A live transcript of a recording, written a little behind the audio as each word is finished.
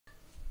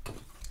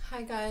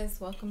Hi guys,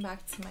 welcome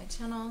back to my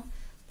channel.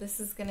 This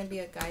is going to be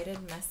a guided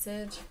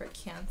message for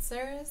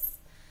Cancers.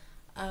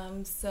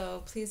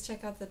 So please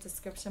check out the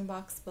description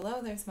box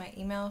below. There's my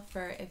email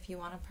for if you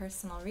want a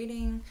personal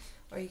reading,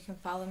 or you can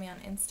follow me on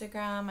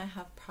Instagram. I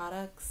have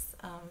products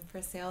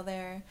for sale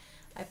there.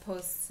 I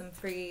post some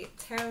free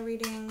tarot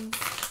readings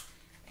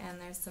and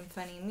there's some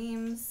funny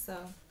memes. So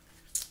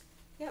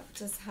yep,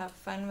 just have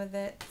fun with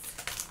it.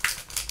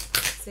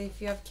 So if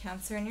you have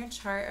Cancer in your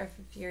chart, or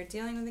if you're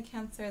dealing with a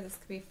Cancer, this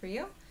could be for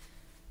you.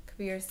 Could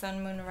be your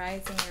Sun, Moon,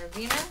 Rising, or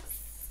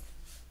Venus.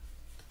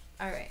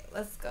 Alright,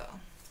 let's go.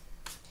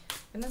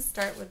 I'm going to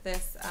start with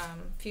this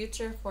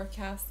future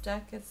forecast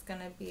deck. It's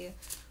going to be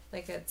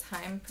like a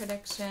time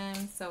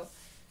prediction. So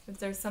if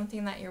there's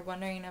something that you're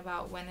wondering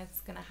about when it's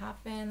going to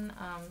happen,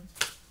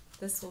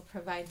 this will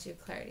provide you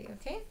clarity,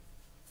 okay?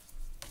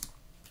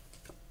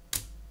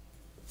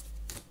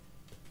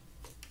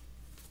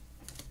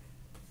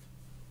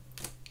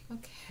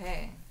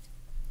 Okay,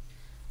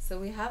 so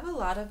we have a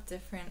lot of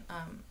different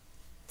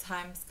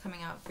times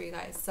coming out for you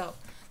guys. So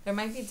there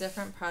might be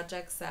different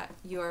projects that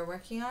you are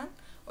working on,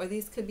 or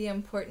these could be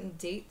important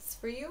dates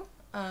for you,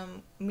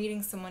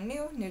 meeting someone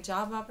new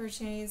job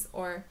opportunities,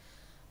 or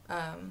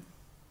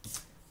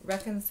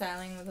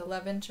reconciling with a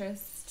love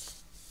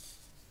interest.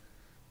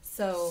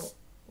 So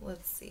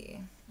let's see,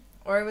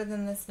 or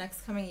within this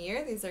next coming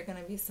year, these are going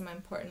to be some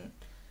important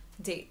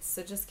dates,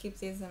 so just keep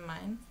these in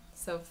mind.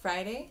 So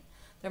Friday,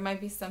 there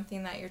might be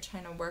something that you're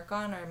trying to work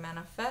on or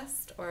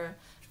manifest, or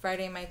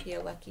Friday might be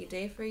a lucky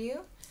day for you.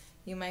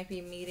 You might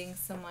be meeting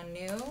someone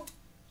new,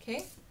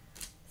 okay?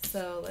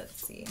 So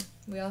let's see.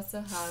 We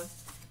also have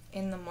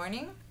in the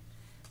morning.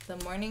 The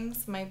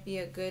mornings might be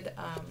a good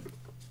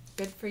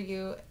for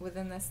you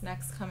within this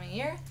next coming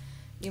year.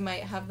 You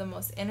might have the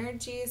most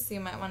energy, so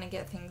you might want to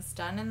get things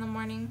done in the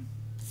morning,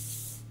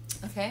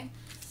 okay?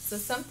 So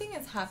something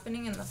is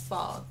happening in the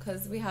fall,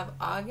 because we have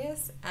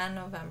August and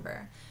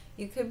November.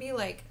 You could be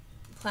like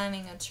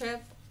planning a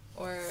trip,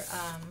 or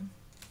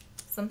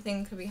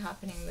something could be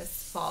happening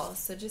this fall,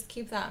 so just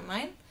keep that in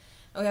mind.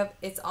 And we have,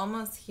 it's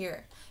almost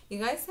here. You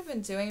guys have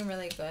been doing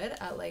really good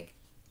at like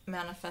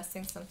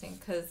manifesting something,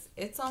 because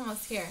it's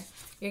almost here.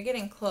 You're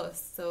getting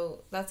close, so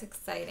that's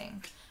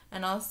exciting.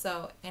 And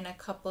also in a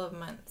couple of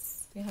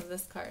months, we have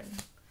this card,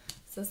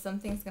 so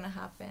something's gonna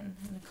happen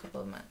in a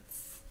couple of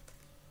months.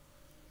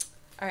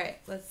 All right,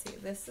 let's see.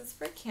 This is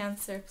for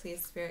Cancer.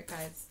 Please, spirit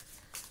guides,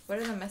 what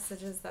are the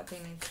messages that they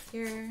need to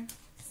hear?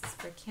 This is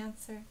for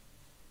Cancer.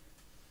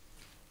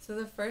 So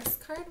the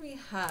first card we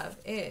have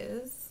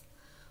is,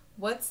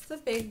 what's the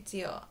big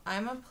deal?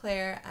 I'm a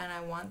player and I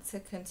want to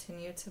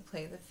continue to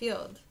play the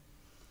field.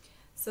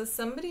 So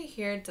somebody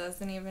here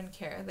doesn't even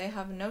care. They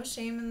have no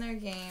shame in their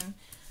game,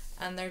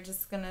 and they're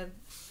just going to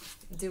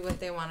do what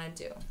they want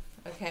to do.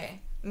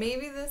 Okay.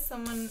 Maybe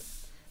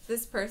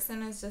this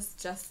person is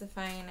just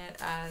justifying it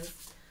as,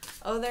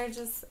 oh, they're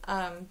just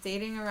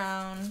dating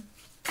around.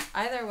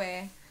 Either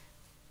way,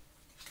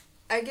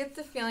 I get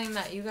the feeling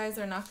that you guys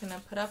are not going to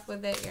put up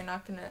with it. You're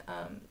not going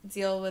to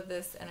deal with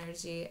this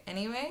energy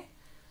anyway.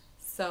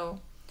 So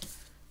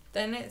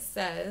then it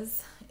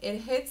says,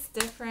 it hits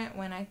different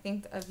when I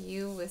think of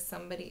you with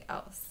somebody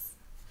else.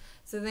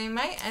 So they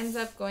might end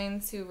up going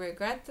to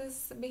regret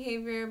this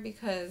behavior,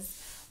 because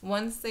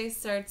once they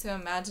start to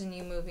imagine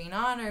you moving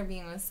on or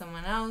being with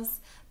someone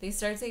else, they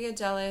start to get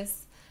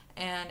jealous,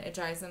 and it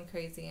drives them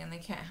crazy, and they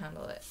can't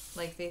handle it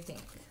like they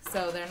think.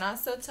 So they're not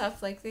so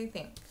tough like they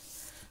think.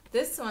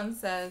 This one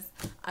says,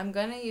 I'm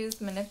going to use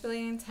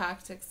manipulating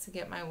tactics to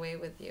get my way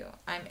with you.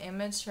 I'm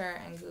immature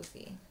and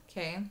goofy.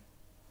 Okay?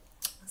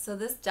 So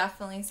this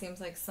definitely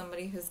seems like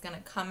somebody who's going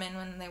to come in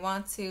when they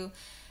want to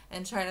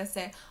and try to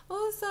say,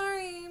 oh,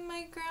 sorry,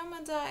 my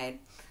grandma died.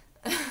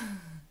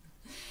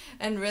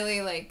 And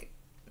really, like,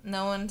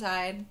 no one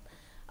died.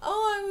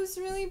 Oh, I was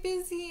really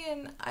busy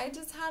and I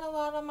just had a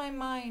lot on my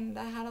mind.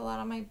 I had a lot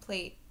on my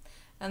plate.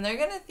 And they're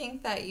going to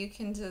think that you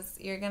can just,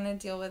 you're going to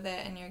deal with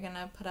it and you're going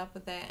to put up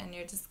with it, and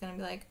you're just going to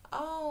be like,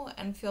 oh,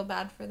 and feel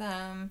bad for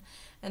them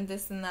and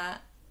this and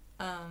that.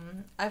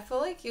 I feel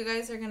like you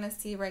guys are going to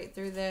see right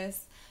through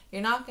this.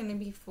 You're not going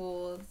to be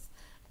fooled.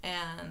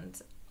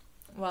 And,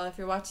 well, if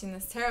you're watching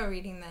this tarot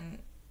reading, then,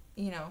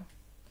 you know,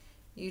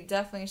 you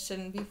definitely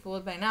shouldn't be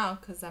fooled by now,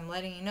 because I'm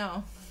letting you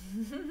know.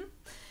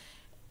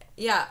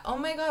 Yeah, oh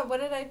my god, what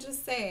did I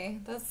just say?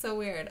 That's so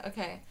weird.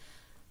 Okay.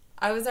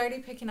 I was already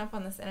picking up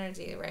on this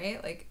energy,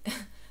 right? Like,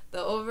 the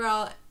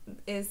overall,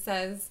 it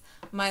says,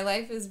 my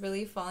life is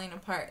really falling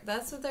apart.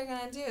 That's what they're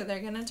going to do.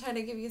 They're going to try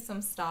to give you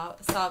some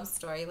sob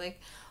story. Like,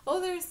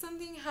 oh, there's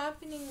something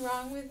happening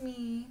wrong with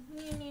me.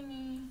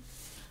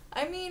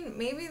 I mean,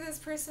 maybe this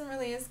person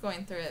really is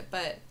going through it,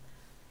 but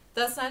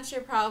that's not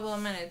your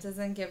problem, and it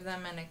doesn't give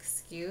them an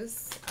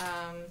excuse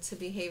to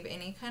behave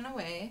any kind of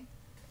way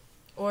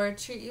or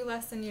treat you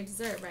less than you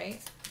deserve, right?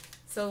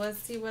 So let's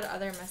see what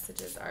other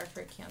messages are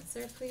for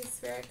Cancer, please,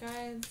 spirit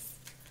guides.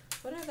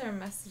 What other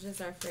messages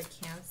are for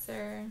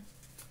Cancer?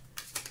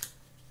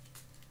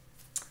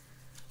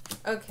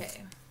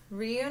 Okay,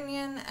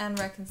 reunion and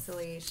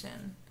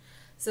reconciliation.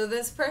 So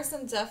this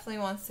person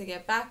definitely wants to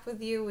get back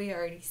with you. We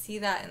already see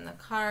that in the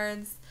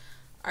cards.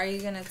 Are you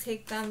going to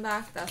take them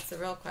back? That's the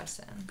real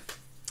question.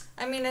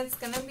 I mean, it's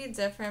going to be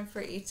different for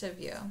each of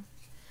you.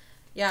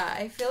 Yeah,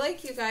 I feel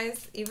like you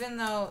guys, even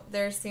though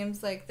there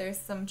seems like there's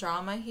some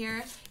drama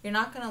here, you're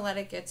not going to let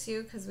it get to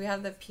you because we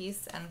have the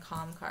peace and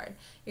calm card.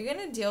 You're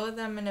going to deal with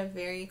them in a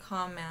very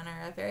calm manner,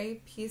 a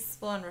very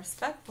peaceful and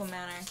respectful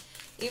manner.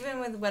 Even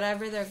with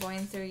whatever they're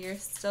going through, you're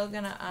still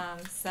going to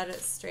set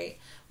it straight,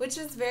 which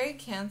is very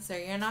Cancer.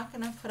 You're not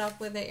going to put up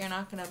with it. You're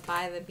not going to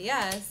buy the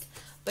BS,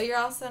 but you're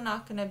also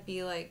not going to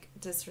be like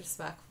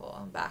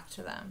disrespectful back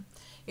to them.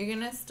 You're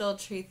going to still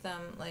treat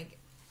them like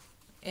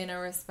in a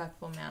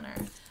respectful manner.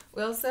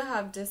 We also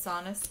have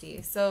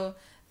dishonesty. So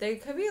they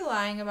could be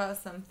lying about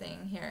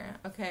something here,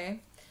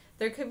 okay?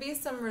 There could be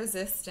some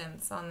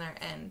resistance on their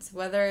end,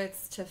 whether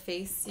it's to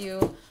face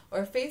you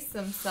or face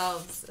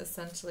themselves,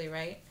 essentially,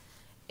 right?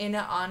 In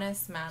an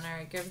honest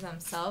manner, give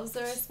themselves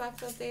the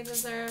respect that they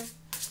deserve.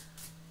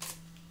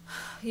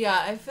 Yeah,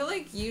 I feel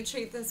like you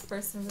treat this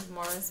person with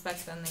more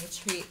respect than they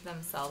treat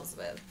themselves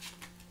with.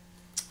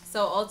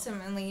 So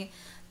ultimately,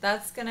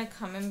 that's going to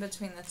come in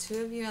between the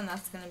two of you, and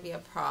that's going to be a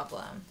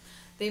problem.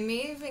 They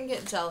may even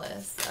get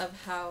jealous of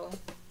how...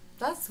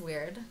 That's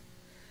weird.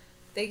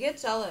 They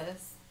get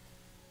jealous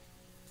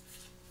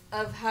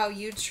of how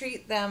you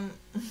treat them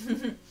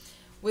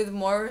with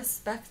more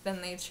respect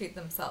than they treat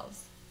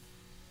themselves.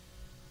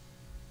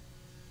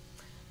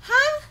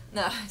 Huh?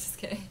 No, I'm just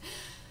kidding.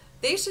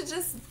 They should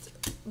just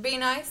be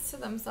nice to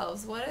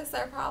themselves. What is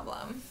their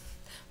problem?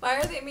 Why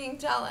are they being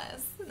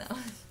jealous? No,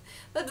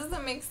 that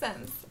doesn't make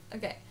sense.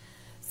 Okay.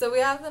 So we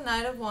have the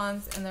Knight of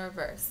Wands in the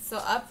reverse. So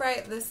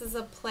upright, this is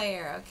a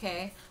player,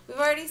 okay? We've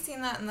already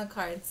seen that in the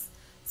cards.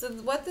 So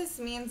what this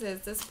means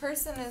is this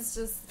person is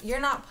just, you're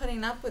not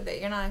putting up with it.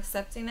 You're not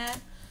accepting it.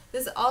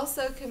 This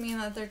also could mean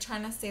that they're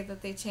trying to say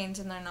that they changed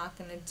and they're not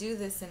going to do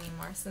this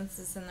anymore since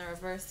it's in the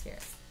reverse here.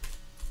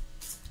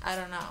 I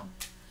don't know.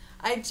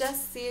 I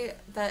just see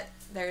that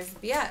there's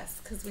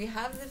BS because we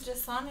have the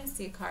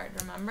dishonesty card,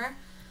 remember?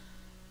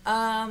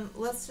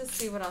 Let's just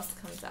see what else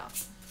comes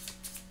out.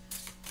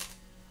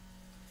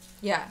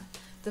 Yeah,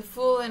 the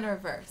Fool in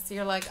reverse.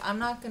 You're like, I'm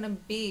not going to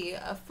be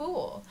a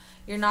fool.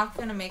 You're not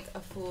going to make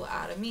a fool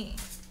out of me.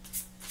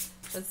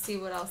 Let's see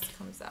what else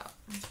comes out.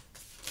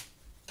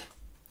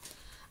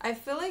 I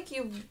feel like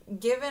you've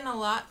given a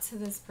lot to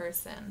this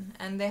person,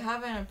 and they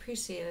haven't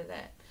appreciated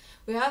it.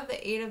 We have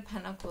the Eight of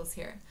Pentacles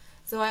here.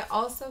 So I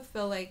also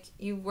feel like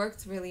you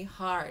worked really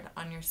hard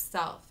on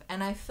yourself.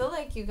 And I feel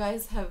like you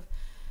guys have,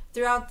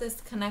 throughout this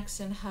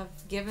connection, have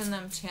given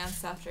them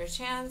chance after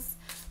chance,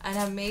 and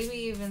have maybe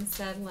even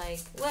said like,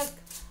 look,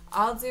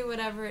 I'll do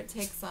whatever it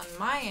takes on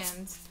my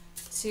end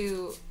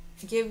to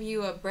give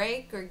you a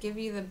break or give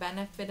you the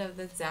benefit of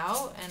the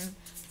doubt, and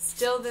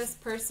still this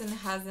person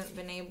hasn't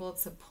been able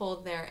to pull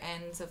their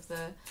ends of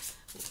the,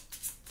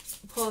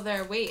 pull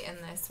their weight in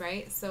this,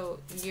 right? So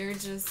you're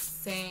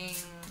just saying,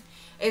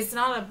 it's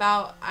not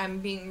about I'm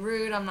being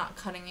rude, I'm not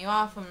cutting you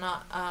off, I'm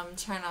not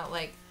trying to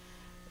like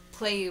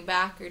play you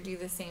back or do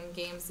the same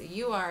games that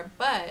you are,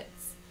 but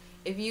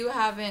if you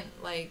haven't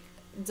like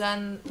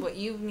done what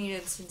you've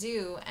needed to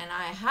do and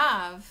I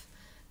have,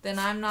 then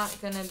I'm not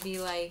going to be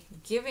like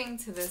giving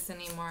to this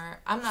anymore.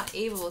 I'm not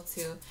able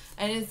to.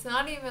 And it's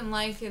not even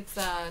like it's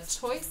a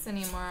choice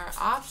anymore,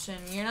 option.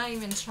 You're not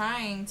even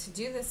trying to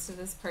do this to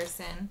this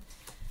person.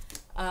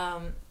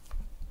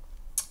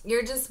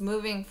 You're just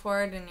moving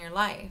forward in your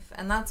life.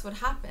 And that's what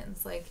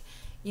happens. Like,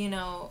 you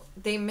know,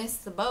 they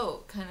missed the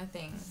boat kind of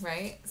thing,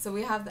 right? So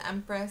we have the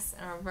Empress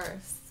in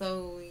reverse.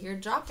 So you're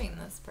dropping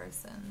this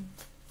person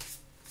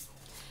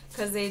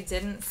because they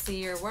didn't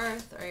see your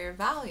worth or your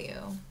value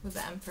with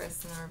the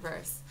Empress in the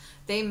reverse.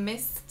 They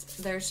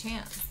missed their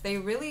chance. They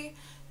really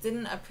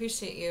didn't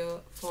appreciate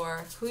you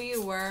for who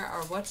you were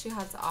or what you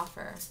had to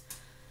offer.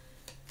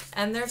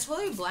 And they're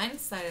totally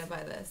blindsided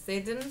by this. They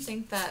didn't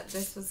think that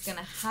this was going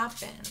to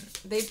happen.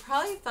 They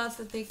probably thought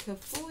that they could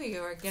fool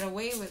you or get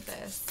away with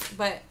this.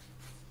 But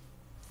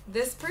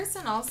this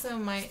person also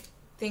might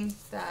think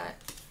that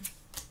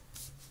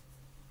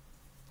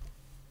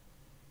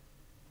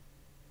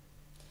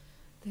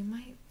they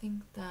might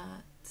think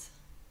that,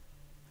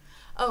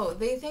 oh,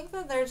 they think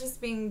that they're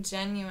just being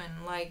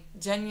genuine, like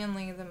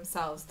genuinely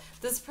themselves.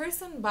 This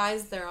person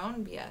buys their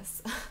own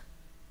BS.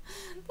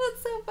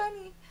 That's so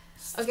funny.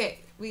 Okay,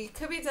 we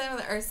could be done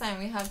with the Earth sign.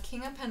 We have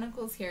King of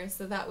Pentacles here,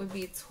 so that would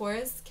be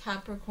Taurus,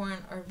 Capricorn,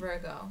 or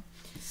Virgo.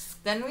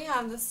 Then we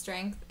have the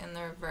Strength in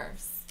the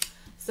reverse.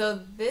 So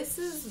this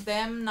is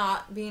them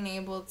not being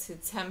able to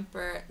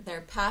temper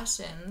their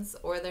passions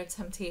or their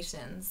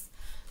temptations.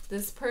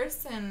 This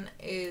person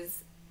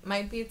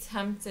might be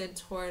tempted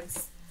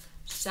towards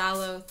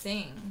shallow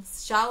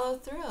things, shallow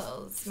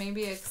thrills,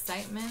 maybe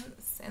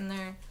excitements in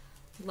their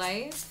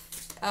life.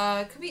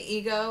 It could be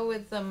ego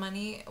with the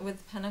money,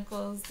 with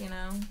Pentacles, you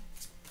know.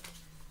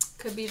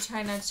 Could be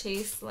trying to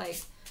chase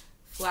like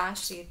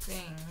flashy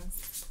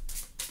things,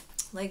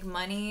 like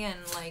money and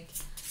like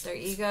their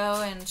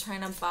ego, and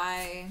trying to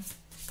buy,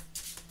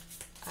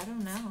 I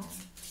don't know,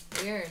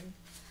 weird.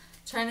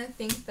 trying to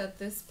think that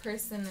this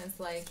person is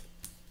like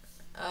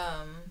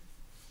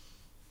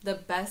the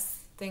best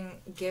thing,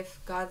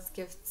 gift, God's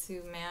gift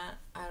to man.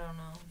 I don't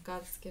know,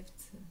 God's gift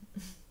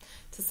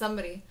to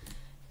somebody.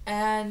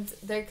 And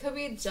there could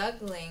be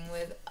juggling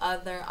with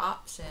other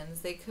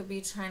options. They could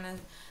be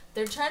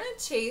they're trying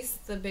to chase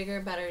the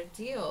bigger, better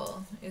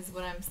deal, is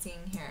what I'm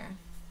seeing here.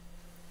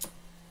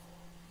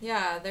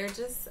 Yeah, they're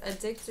just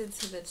addicted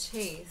to the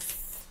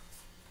chase.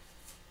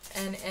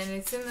 And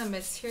it's in the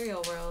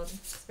material world.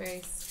 It's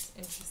very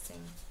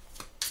interesting.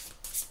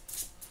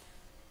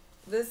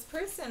 This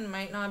person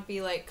might not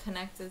be like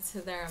connected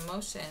to their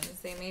emotions.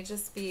 They may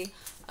just be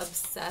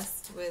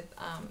obsessed with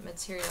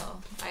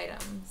material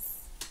items.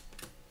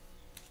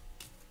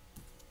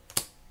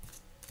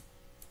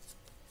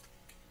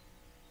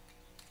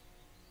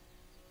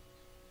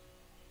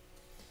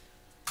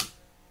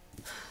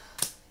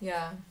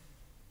 Yeah.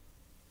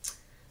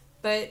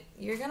 But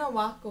you're going to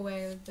walk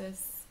away with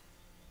this,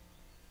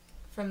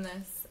 from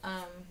this,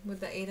 with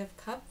the Eight of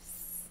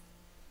Cups.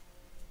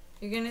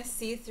 You're going to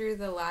see through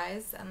the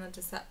lies and the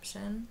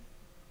deception.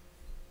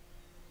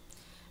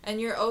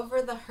 And you're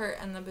over the hurt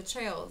and the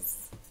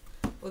betrayals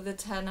with the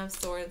Ten of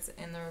Swords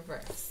in the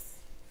reverse.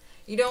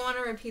 You don't want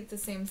to repeat the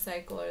same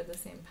cycle or the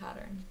same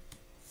pattern.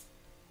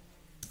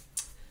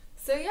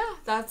 So yeah,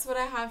 that's what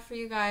I have for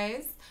you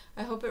guys.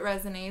 I hope it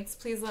resonates.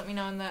 Please let me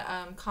know in the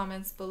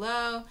comments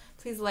below.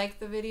 Please like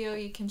the video.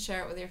 You can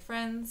share it with your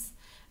friends.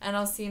 And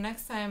I'll see you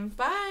next time.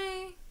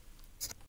 Bye!